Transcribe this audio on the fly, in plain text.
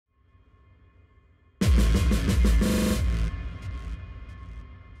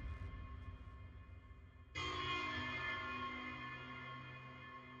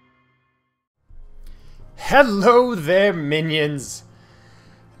Hello there, minions.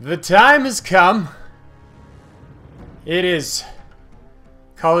 The time has come. It is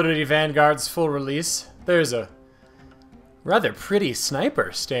Call of Duty Vanguard's full release. There's a rather pretty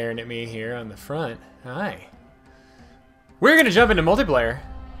sniper staring at me here on the front. Hi. We're gonna jump into multiplayer.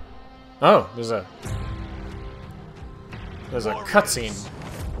 Oh, there's a cutscene.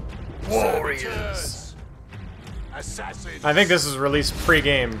 Warriors. Assassins. I think this is released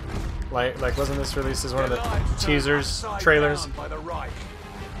pre-game. Like wasn't this released as one of the teasers, trailers?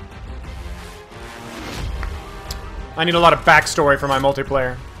 I need a lot of backstory for my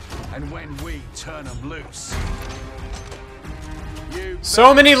multiplayer. And when we turn them loose,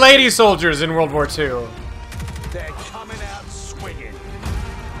 so many lady soldiers in World War II. They're coming out swinging.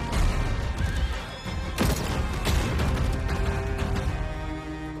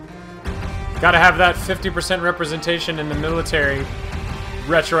 Gotta have that 50% representation in the military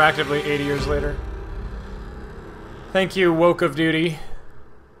retroactively 80 years later. Thank you, Woke of Duty.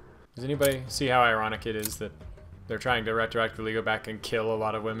 Does anybody see how ironic it is that they're trying to retroactively go back and kill a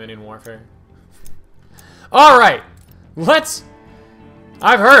lot of women in warfare? Alright,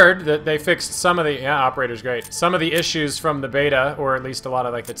 I've heard that they fixed some of the... Yeah, operator's great. Some of the issues from the beta, or at least a lot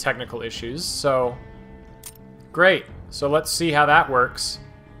of like the technical issues, so... Great. So let's see how that works.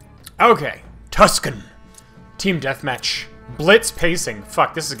 Okay. Tuscan. Team Deathmatch. Blitz pacing.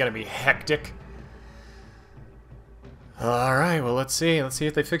 Fuck, this is gonna be hectic. Alright, well let's see. Let's see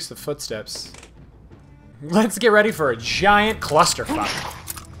if they fix the footsteps. Let's get ready for a giant clusterfuck.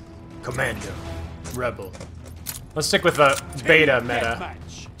 Commando. Rebel. Let's stick with the beta meta.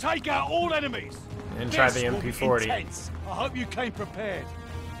 Take out all enemies. And try the MP40. I hope you came prepared.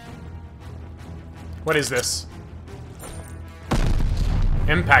 What is this?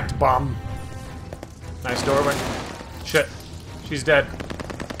 Impact bomb. Nice doorway. Shit. She's dead.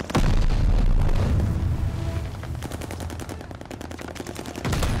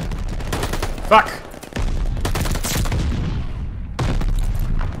 Fuck!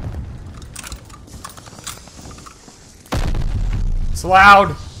 It's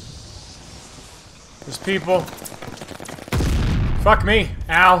loud. There's people. Fuck me.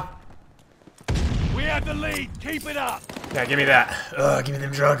 Ow. We have the lead. Keep it up. Yeah, give me that. Give me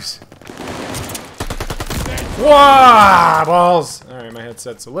them drugs. Whoa! Balls! Alright, my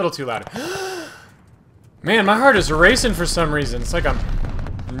headset's a little too loud. Man, my heart is racing for some reason. It's like I'm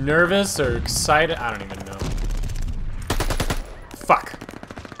nervous or excited. I don't even know. Fuck.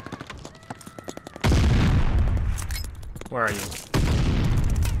 Where are you?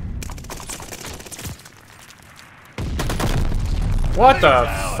 What the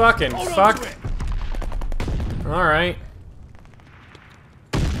fucking fuck? Alright.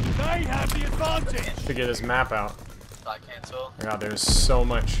 They have the advantage. Figure this map out. Cancel. God, there's so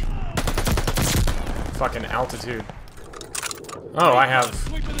much fucking altitude. Oh, I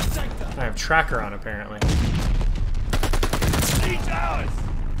have tracker on apparently.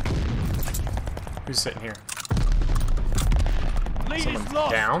 Who's sitting here?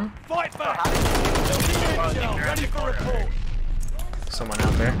 Someone down? Fight back. Ready for report. Someone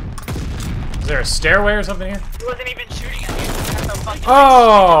out there. Is there a stairway or something here? He wasn't even shooting at you.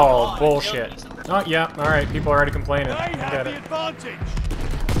 Oh, bullshit. Oh, yeah. Alright, people are already complaining. I get it.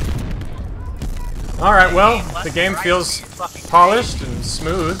 Alright, well, the game feels polished and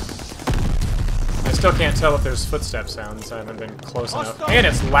smooth. I still can't tell if there's footstep sounds. I haven't been close enough. And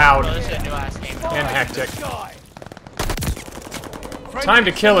it's loud and hectic. Time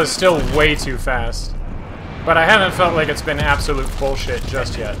to kill is still way too fast. But I haven't felt like it's been absolute bullshit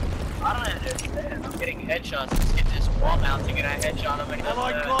just yet. I don't understand. I'm getting headshots. Let's get this wall mounting and I headshot him and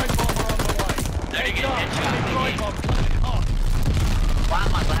there you get headshot.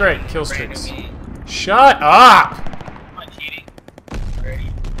 Great, kill streaks. Shut up! I'm cheating.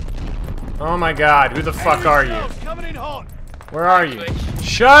 Oh my god, who the fuck are you? Where are you?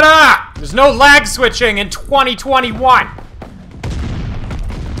 Shut up! There's no lag switching in 2021!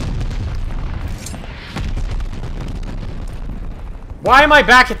 Why am I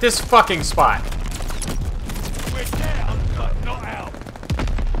back at this fucking spot? We're down, but not out.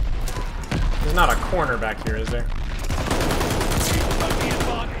 There's not a corner back here, is there?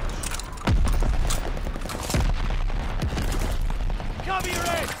 Cover your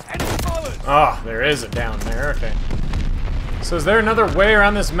head. Enemy followers. Oh, there is a down there, okay. So is there another way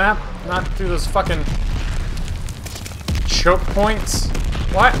around this map? Not through those fucking choke points?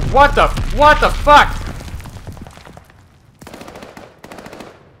 What? What the fuck?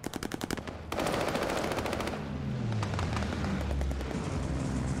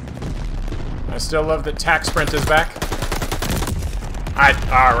 I still love that Tac Sprint is back.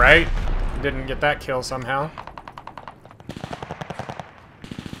 Alright. didn't get that kill somehow.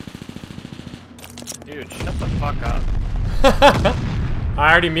 Dude, shut the fuck up.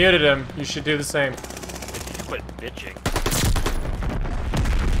 I already muted him. You should do the same. Quit bitching.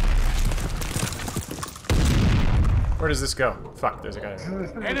 Where does this go? Fuck, there's a guy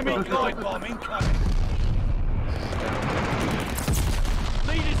there. Enemy glide bomb incoming.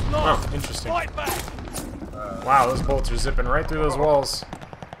 Lead is lost. Oh, interesting. Fight back. Wow, those bolts are zipping right through those walls.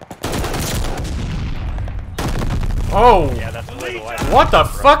 Oh! Yeah, that's the way. What the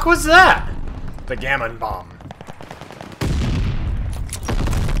fuck was that? The gammon bomb.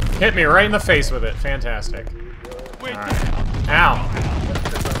 Hit me right in the face with it. Fantastic. Alright. Ow.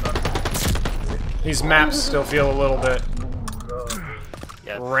 These maps still feel a little bit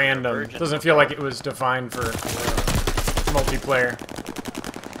random. Doesn't feel like it was defined for multiplayer.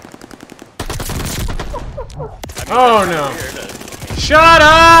 Oh no. Shut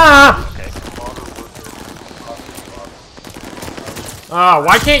up!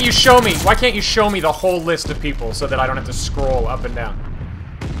 Why can't you show me? Why can't you show me the whole list of people so that I don't have to scroll up and down?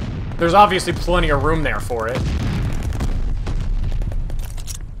 There's obviously plenty of room there for it.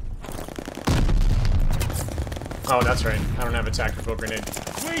 Oh, that's right. I don't have a tactical grenade.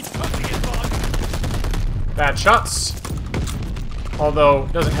 Bad shots. Although,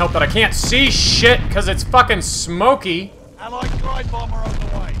 it doesn't help that I can't see shit because it's fucking smoky. Allied glide bomber on the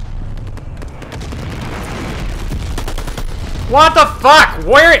way. What the fuck?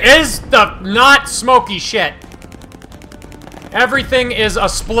 Where is the not smoky shit? Everything is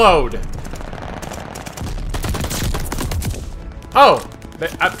explode. Oh, the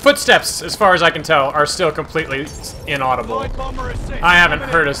footsteps, as far as I can tell, are still completely inaudible. I haven't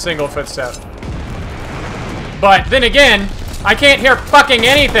heard a single footstep. But then again, I can't hear fucking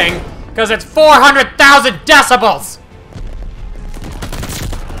anything because it's 400,000 decibels.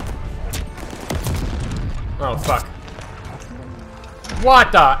 Oh fuck.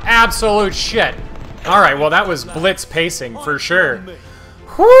 What the absolute shit? Alright, well that was blitz pacing for sure.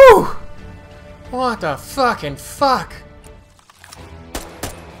 Whew! What the fucking fuck?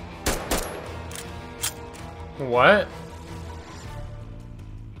 What?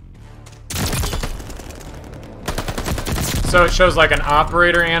 So it shows like an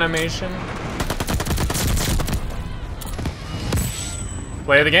operator animation?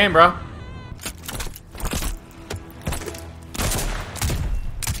 Play the game, bro.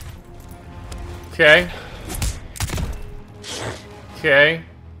 Okay. Okay.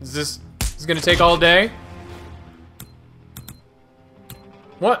 Is this gonna take all day?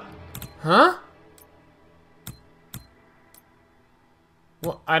 What? Huh?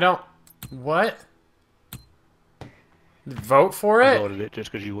 Well, I don't... What? Vote for it? I voted it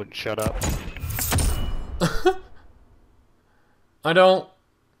just because you wouldn't shut up. I don't...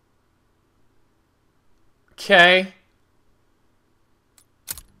 Okay.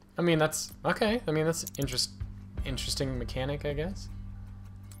 I mean, that's... Okay. I mean, that's interesting mechanic, I guess.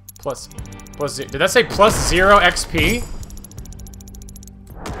 Plus... Did that say plus 0 XP?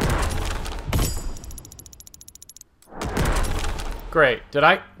 Great. Did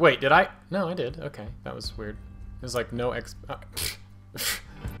I... Wait, did I... No, I did. Okay. That was weird. It was like no X...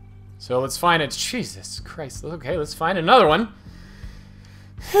 So let's find it. Jesus Christ. Okay, let's find another one.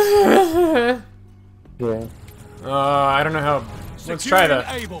 Yeah. I don't know how... Let's try the...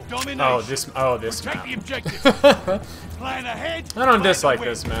 Oh, this... Oh, this map. I don't dislike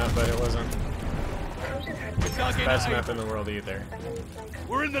this map, but it wasn't the best map in the world either.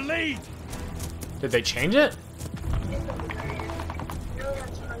 We're in the lead. Did they change it?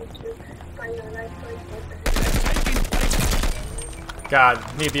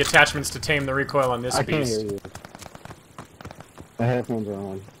 God, need the attachments to tame the recoil on this I can't beast. hear you. The headphones are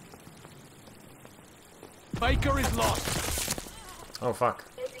on. Baker is lost. Oh, fuck.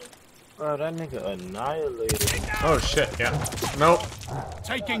 Bro, that nigga annihilated. Oh, shit, yeah. Nope.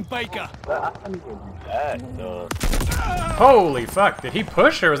 Taking Baker. Bro, I couldn't even do that, dog. Holy fuck, did he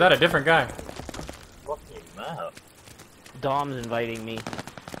push or was that a different guy? Fucking map. Dom's inviting me.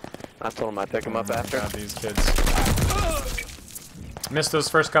 I told him I'd pick him up after. God, these kids. Missed those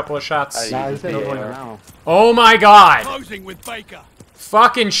first couple of shots. Nah, he's No taking it bueno. now. Oh my god! Closing with Baker.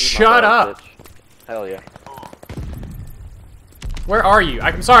 Fucking shut up! Hell yeah. Where are you?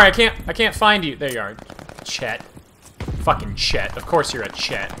 I'm sorry, I can't find you. There you are. Chet. Fucking Chet. Of course you're a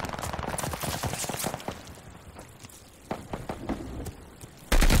Chet.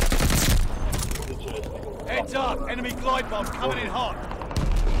 Heads up. Enemy glide bomb coming in hot.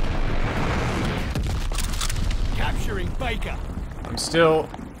 Capturing Baker. I'm still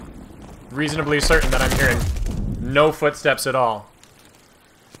reasonably certain that I'm hearing no footsteps at all.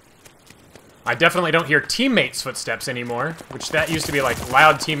 I definitely don't hear teammates' footsteps anymore, which that used to be like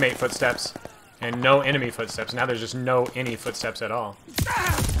loud teammate footsteps and no enemy footsteps. Now there's just no any footsteps at all.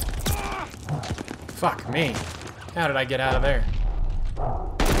 Fuck me. How did I get out of there?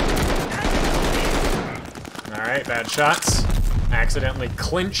 Alright, bad shots. Accidentally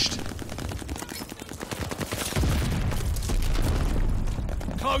clinched.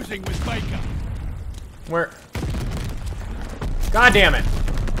 Closing with Baker. Where? God damn it.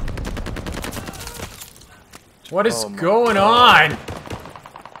 What is going on?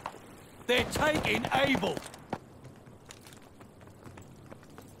 They're taking Able.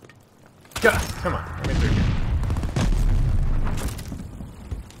 God, come on, let me through here.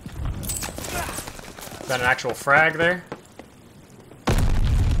 Is that an actual frag there?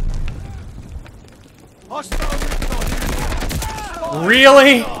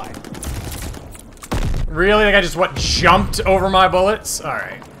 Really? Really? Like I just, what, jumped over my bullets?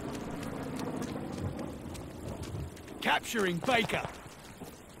 Alright. Capturing Baker.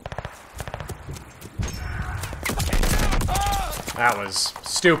 That was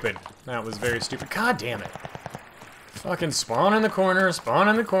stupid. That was very stupid. God damn it. Fucking spawn in the corner, spawn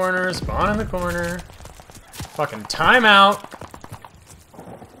in the corner, spawn in the corner. Fucking timeout.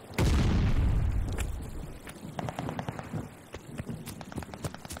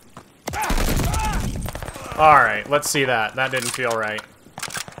 Alright, let's see that. That didn't feel right.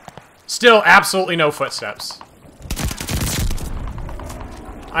 Still absolutely no footsteps.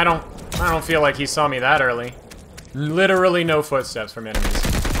 I don't feel like he saw me that early. Literally no footsteps from enemies.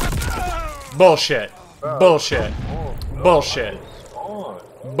 Bullshit. Bullshit. Bullshit.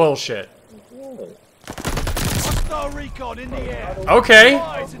 Bullshit. Hostile recon in the air. Okay.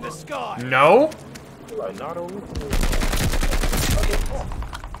 Eyes in the sky. No.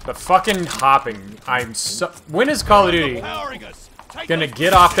 The fucking hopping. I'm so... When is Call of Duty Powering us. Take gonna those-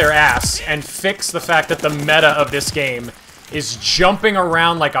 get off their ass and fix the fact that the meta of this game is jumping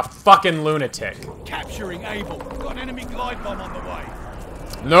around like a fucking lunatic? Capturing Able. Got an enemy glide bomb on the way.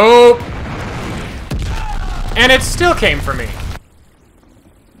 Nope. And it still came for me.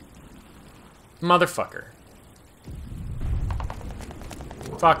 Motherfucker.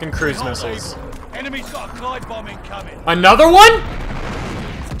 Fucking cruise Hold missiles. Able. Enemy's got a glide bomb incoming. Another one?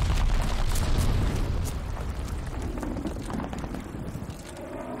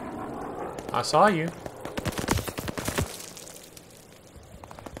 I saw you.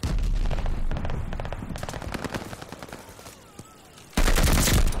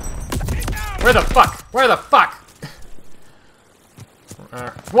 Where the fuck? Where the fuck?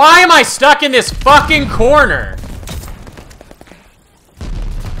 Why am I stuck in this fucking corner?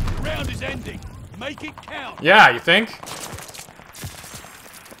 Round is ending. Make it count. Yeah, you think?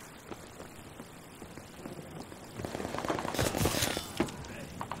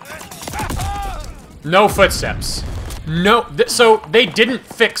 No footsteps. No, so they didn't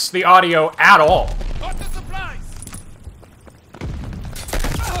fix the audio at all. Got the supplies.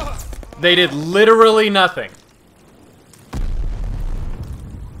 They did literally nothing.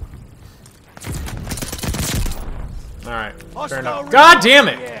 Alright, fair enough. God damn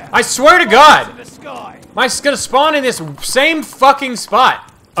it! I swear to God! In the sky. Am I gonna spawn in this same fucking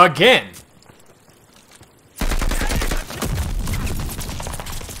spot again?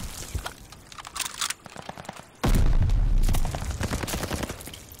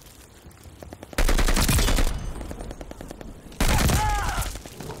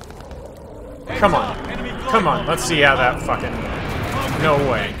 Come on. Come on, let's see how that fucking... No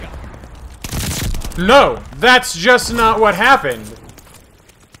way. No! That's just not what happened!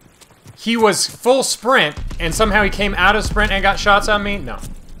 He was full sprint, and somehow he came out of sprint and got shots on me? No.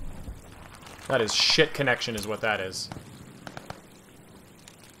 That is shit connection is what that is.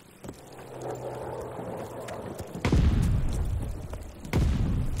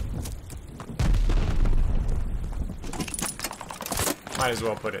 Might as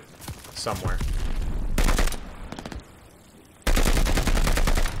well put it somewhere.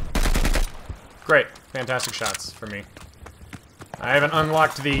 Great. Fantastic shots for me. I haven't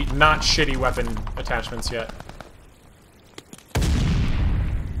unlocked the not shitty weapon attachments yet.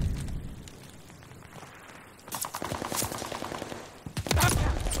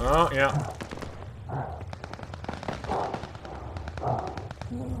 Oh, yeah.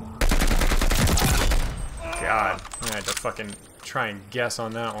 God. I had to fucking try and guess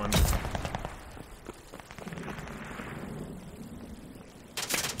on that one.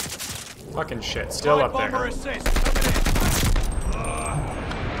 Fucking shit. Still up Bomber there. assist. Coming in.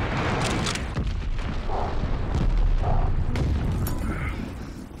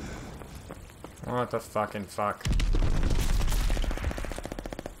 What the fucking fuck?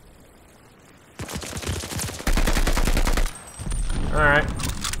 Alright.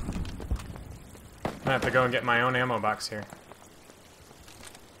 I have to go and get my own ammo box here.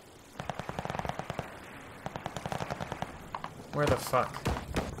 Where the fuck?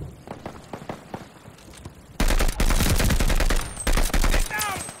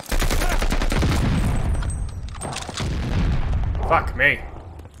 Fuck me.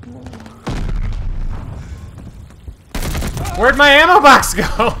 Where'd my ammo box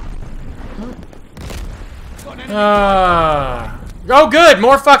go? Oh, good!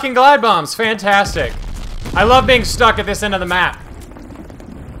 More fucking glide bombs. Fantastic. I love being stuck at this end of the map.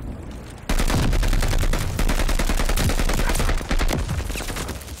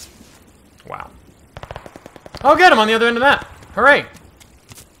 Wow. Oh, good! I'm on the other end of the map. Hooray!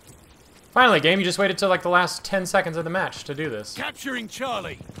 Finally, game, you just waited till like the last 10 seconds of the match to do this. Capturing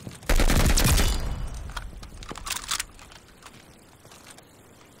Charlie.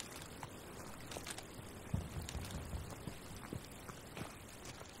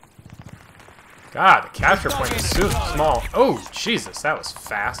 God, the capture point is so small. Oh, Jesus, that was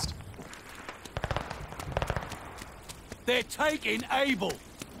fast. They're taking Able.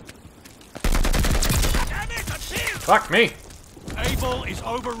 Fuck me. Able is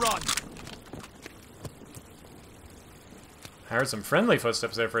overrun. I heard some friendly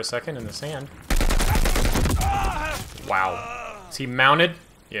footsteps there for a second in the sand. Wow. Is he mounted?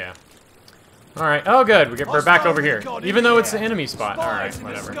 Yeah. Alright. Oh, good. We're back over here. Even though it's the enemy spot. Alright,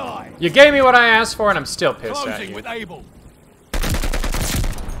 whatever. You gave me what I asked for, and I'm still pissed at you. With Able.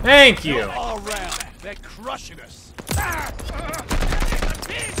 Thank you. All round. They're crushing us.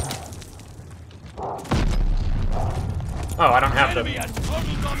 Oh, I don't have Enemy the... has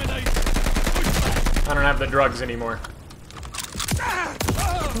total domination. I don't have the drugs anymore.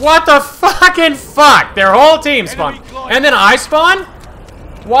 What the fucking fuck? Their whole team spawned. And then I spawn?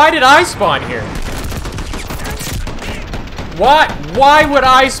 Why did I spawn here? What? Why would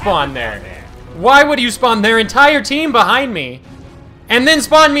I spawn there? Why would you spawn their entire team behind me and then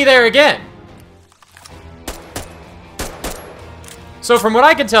spawn me there again? So from what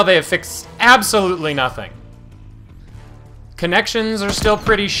I can tell, they have fixed absolutely nothing. Connections are still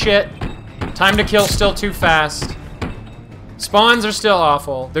pretty shit. Time to kill still too fast. Spawns are still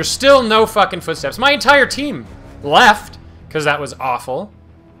awful. There's still no fucking footsteps. My entire team left because that was awful.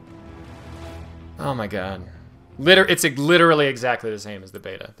 Oh my god. It's literally exactly the same as the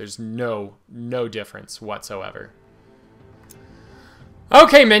beta. There's no difference whatsoever.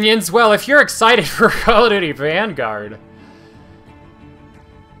 Okay, minions. Well, if you're excited for Call of Duty Vanguard,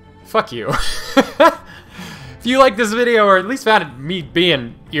 fuck you. If you like this video, or at least found me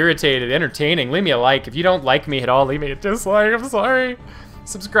being irritated, entertaining, leave me a like. If you don't like me at all, leave me a dislike. I'm sorry.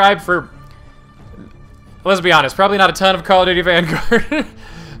 Subscribe for, let's be honest, probably not a ton of Call of Duty Vanguard.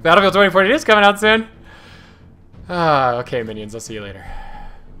 Battlefield 2042 is coming out soon. Okay, minions. I'll see you later.